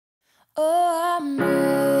Oh, I'm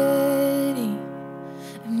ready.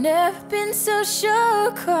 I've never been so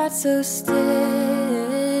sure, quite so steady.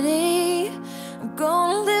 I'm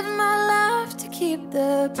gonna live my life to keep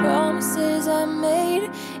the promises I made.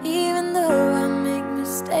 Even though I make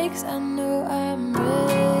mistakes, I know I'm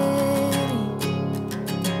ready.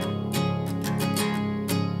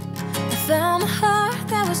 I found a heart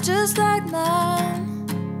that was just like mine.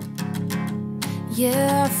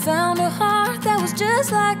 Yeah, I found a heart that was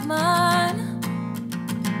just like mine.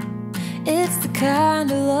 It's the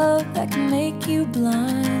kind of love that can make you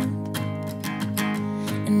blind,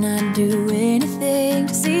 and I'd do anything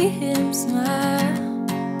to see him smile.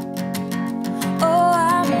 Oh,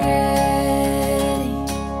 I'm ready.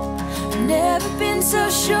 I've never been so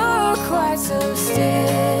sure, quite so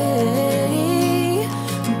steady.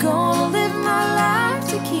 I'm gonna live my life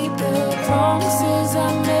to keep the promises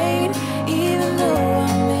I made. Even though I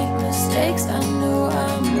make mistakes, I know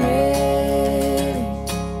I'm ready.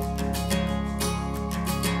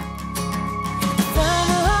 Found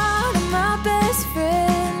the heart of my best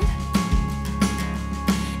friend.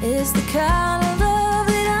 It's the kind of love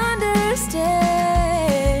that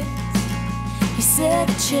understands. He said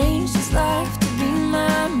it changed his life to be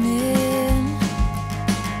my man.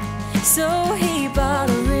 So he bought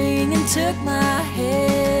a ring and took my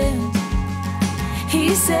hand.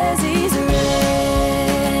 He says he's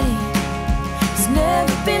ready. He's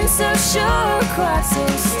never been so sure, quite so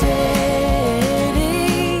steady.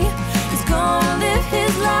 He's gonna live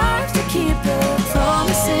his life to keep the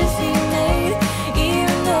promises he made.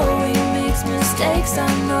 Even though he makes mistakes, I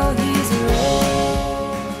know he's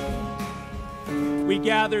ready. We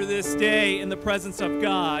gather this day in the presence of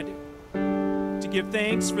God to give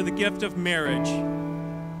thanks for the gift of marriage,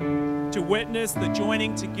 to witness the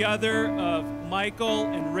joining together of Michael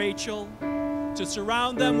and Rachel, to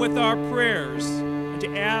surround them with our prayers, and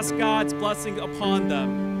to ask God's blessing upon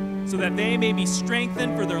them so that they may be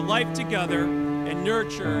strengthened for their life together and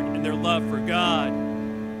nurtured in their love for God.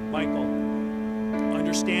 Michael,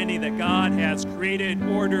 understanding that God has created,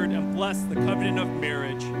 ordered, and blessed the covenant of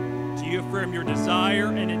marriage, do you affirm your desire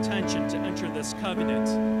and intention to enter this covenant?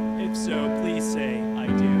 If so, please say, I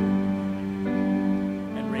do.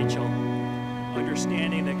 And Rachel,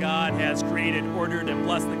 understanding that God has created, ordered, and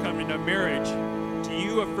blessed the covenant of marriage, do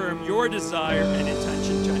you affirm your desire and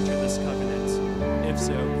intention to enter this covenant? If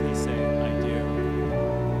so, please say, I do.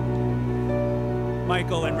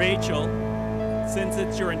 Michael and Rachel, since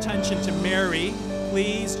it's your intention to marry,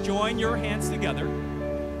 please join your hands together,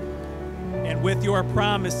 and with your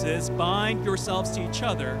promises, bind yourselves to each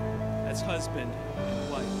other as husband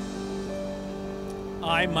and wife.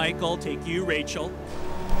 I, Michael, take you, Rachel.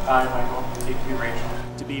 I, Michael, take you, Rachel,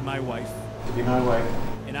 to be my wife. to be my wife.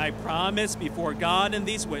 And I promise before God and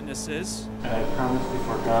these witnesses And I promise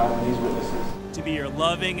before God and these witnesses to be your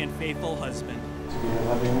loving and faithful husband, to be your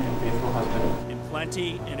loving and faithful husband, in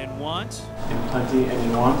plenty and in want, in plenty and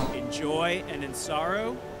in want, in joy and in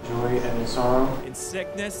sorrow, joy and in sorrow, in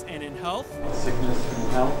sickness and in health, in sickness and in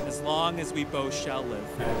health, as long as we both shall live.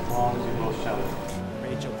 and as long as we both shall live.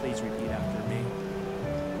 Rachel, please repeat after me.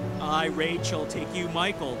 I, Rachel, take you,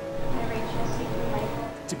 Michael, I, Rachel, take you, Michael,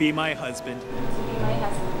 to be my husband, to be my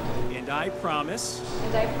husband. and I promise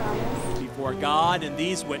And I promise, before God and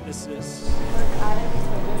these witnesses before God and his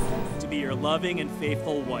witnesses, to be your loving and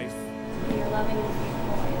faithful wife, to be your loving and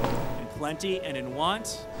faithful wife, in plenty and in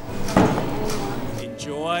want, in plenty and in want, in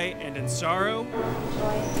joy and in sorrow, in joy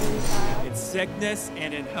and in sorrow, in sickness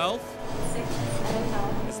and in health, in sickness and in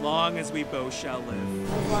health, as long as we both shall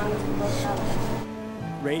live. as long as we both shall live.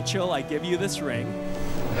 Rachel, I give you this ring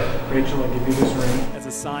Rachel, I give you this ring as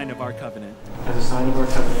a sign of our covenant. as a sign of our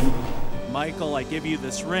covenant. Michael, I give you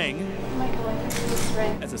this ring Michael, I give you this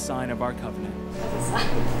ring as a sign of our covenant. as a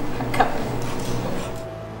sign of our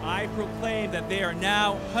covenant. I proclaim that they are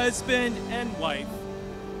now husband and wife.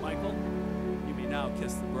 Michael, you may now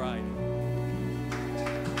kiss the bride.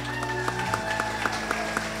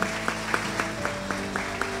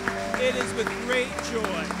 It is with great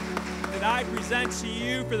joy that I present to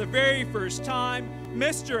you for the very first time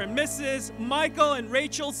Mr. and Mrs. Michael and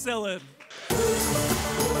Rachel Sillett.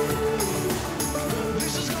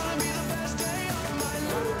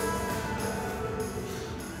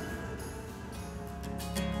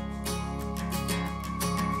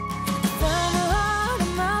 Found the heart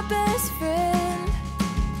of my best friend.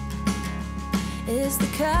 Is the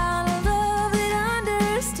kind of love that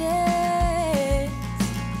understands.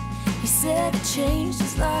 He said it changed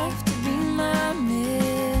his life to be my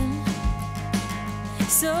man.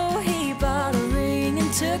 So he bought a ring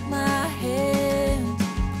and took my hand.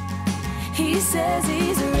 He says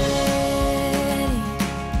he's ready.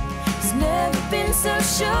 He's been so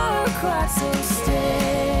sure, quite so steady.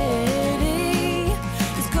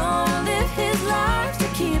 He's gonna live his life to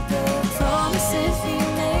keep the promises he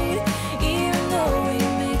made. Even though he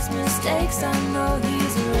makes mistakes, I know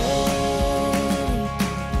he's ready.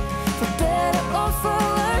 For better or for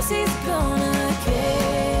worse, he's gonna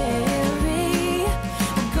carry.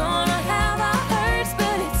 We're gonna have our hurts,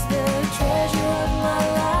 but it's the treasure of my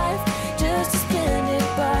life. Just to spend it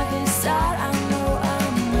by his side, I know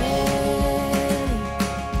I'm ready.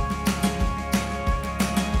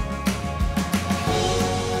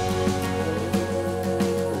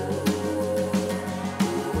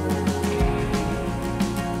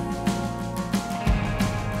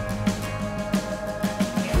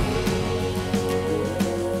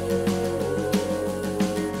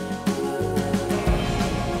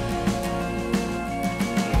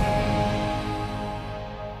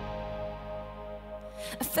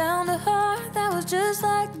 I found a heart that was just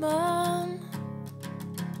like mine.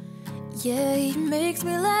 Yeah, he makes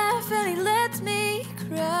me laugh and he lets me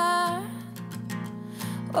cry.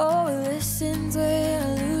 Oh, he listens when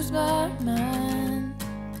I lose my mind.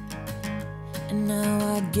 And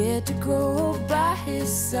now I get to go by his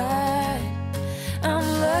side. I'm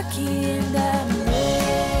lucky and I'm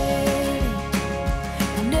ready.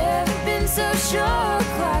 I've never been so sure,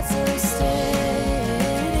 quite so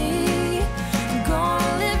steady. I'm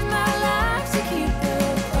gonna live my life to keep the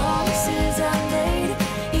promises I made.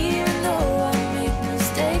 Even though I make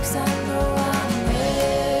mistakes, I know I'm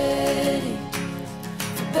ready.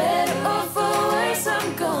 For better or for worse, I'm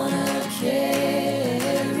gonna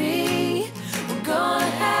carry. We're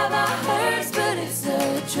gonna have our hurts, but it's the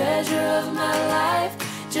treasure of my life.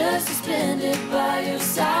 Just to spend it by your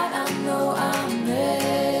side, I know I'm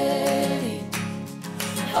ready.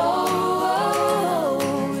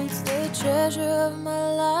 Oh, it's the treasure of my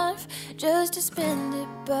life. Just to spend it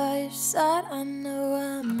by your side, I know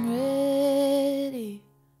I'm ready.